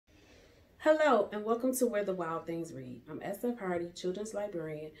Hello and welcome to Where the Wild Things Read. I'm SF Hardy, children's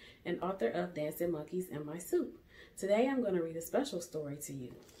librarian and author of Dancing Monkeys in My Soup. Today I'm going to read a special story to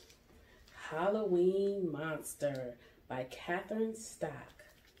you. Halloween Monster by Catherine Stock.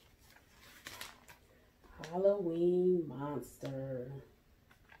 Halloween Monster.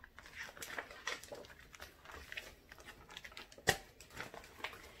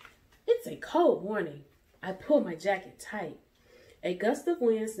 It's a cold morning. I pull my jacket tight. A gust of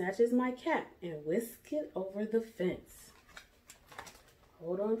wind snatches my cap and whisks it over the fence.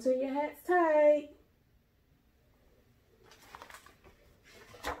 Hold on to your hats tight.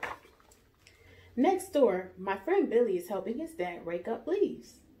 Next door, my friend Billy is helping his dad rake up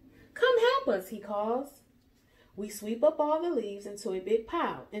leaves. Come help us, he calls. We sweep up all the leaves into a big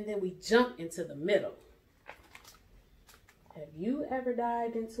pile and then we jump into the middle. Have you ever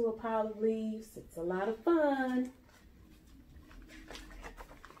dived into a pile of leaves? It's a lot of fun.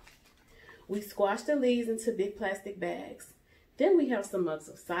 We squash the leaves into big plastic bags. Then we have some mugs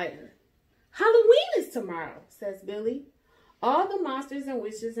of cider. Halloween is tomorrow, says Billy. All the monsters and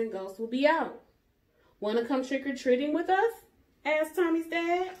witches and ghosts will be out. Want to come trick-or-treating with us? Asked Tommy's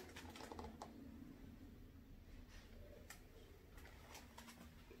dad.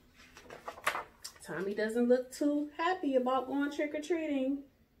 Tommy doesn't look too happy about going trick-or-treating.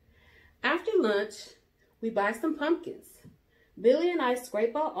 After lunch, we buy some pumpkins. Billy and I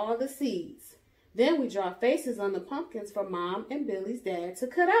scrape out all the seeds. Then we draw faces on the pumpkins for Mom and Billy's dad to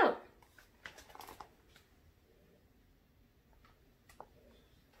cut out.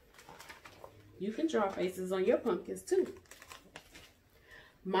 You can draw faces on your pumpkins too.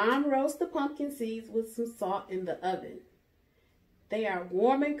 Mom roasts the pumpkin seeds with some salt in the oven. They are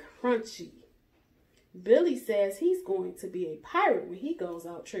warm and crunchy. Billy says he's going to be a pirate when he goes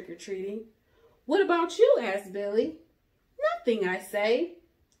out trick-or-treating. What about you? Asked Billy. Nothing, I say.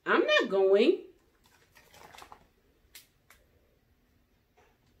 I'm not going.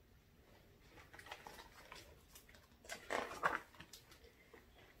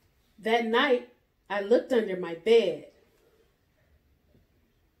 That night, I looked under my bed.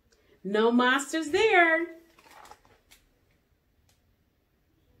 No monsters there.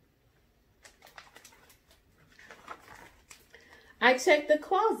 I checked the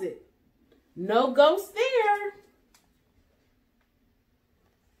closet. No ghosts there.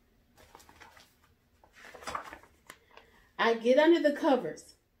 I get under the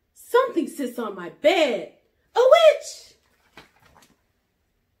covers. Something sits on my bed. A witch!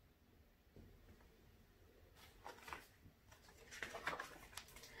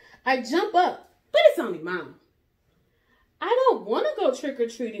 I jump up, but it's only Mom. I don't want to go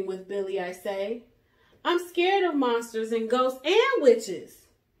trick-or-treating with Billy, I say. I'm scared of monsters and ghosts and witches.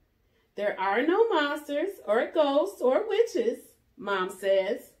 There are no monsters or ghosts or witches, Mom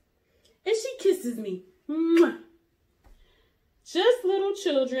says. And she kisses me. Mwah. Just little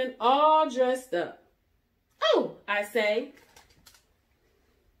children all dressed up. Oh, I say.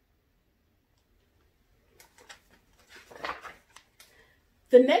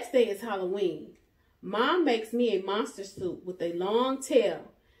 The next day is Halloween. Mom makes me a monster suit with a long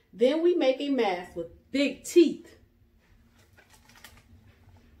tail. Then we make a mask with big teeth.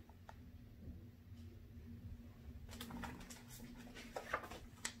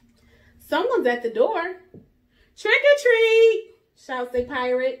 Someone's at the door. Trick or treat, shouts a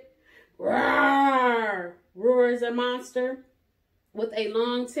pirate. Roar, roars a monster with a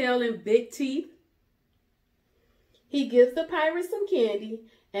long tail and big teeth. He gives the pirate some candy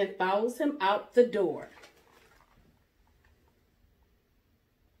and follows him out the door.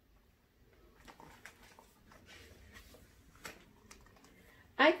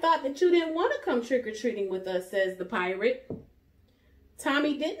 I thought that you didn't want to come trick-or-treating with us, says the pirate.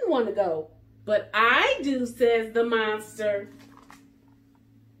 Tommy didn't want to go, but I do, says the monster.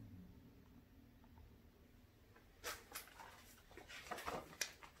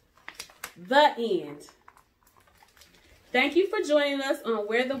 The end. Thank you for joining us on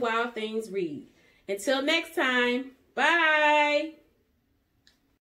Where the Wild Things Read. Until next time, bye.